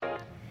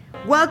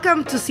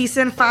Welcome to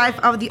Season 5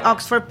 of the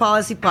Oxford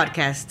Policy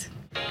Podcast.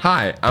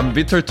 Hi, I'm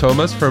Vitor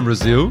Thomas from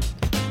Brazil.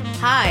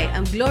 Hi,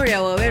 I'm Gloria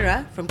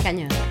Wawera from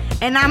Kenya.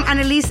 And I'm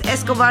Annalise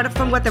Escobar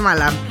from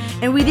Guatemala.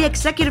 And we're the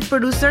executive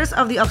producers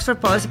of the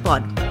Oxford Policy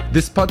Pod.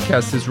 This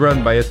podcast is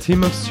run by a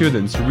team of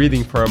students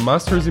reading for a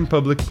Master's in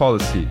Public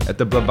Policy at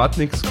the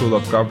Blavatnik School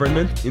of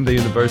Government in the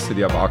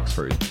University of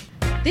Oxford.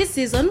 This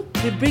season,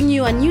 we bring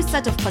you a new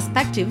set of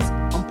perspectives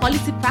on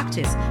policy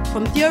practice,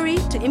 from theory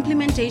to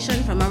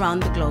implementation from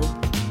around the globe.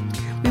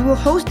 We will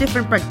host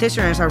different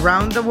practitioners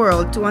around the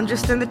world to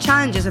understand the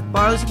challenges of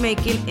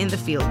policymaking in the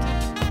field.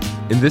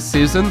 In this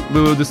season,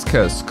 we will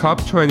discuss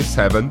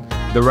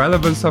COP27, the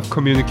relevance of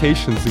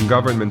communications in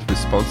government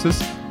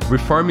responses,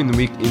 reforming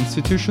weak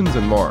institutions,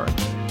 and more.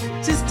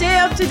 To stay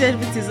up to date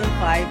with Season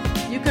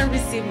 5, you can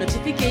receive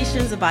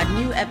notifications about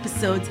new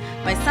episodes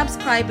by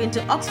subscribing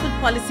to Oxford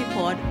Policy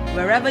Pod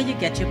wherever you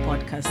get your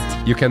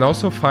podcasts. You can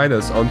also find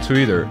us on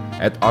Twitter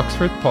at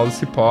Oxford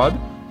Policy Pod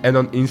and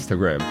on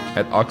Instagram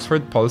at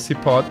Oxford Policy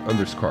Pod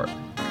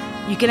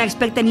 _. You can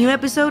expect a new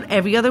episode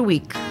every other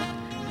week.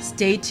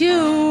 Stay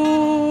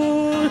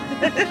tuned!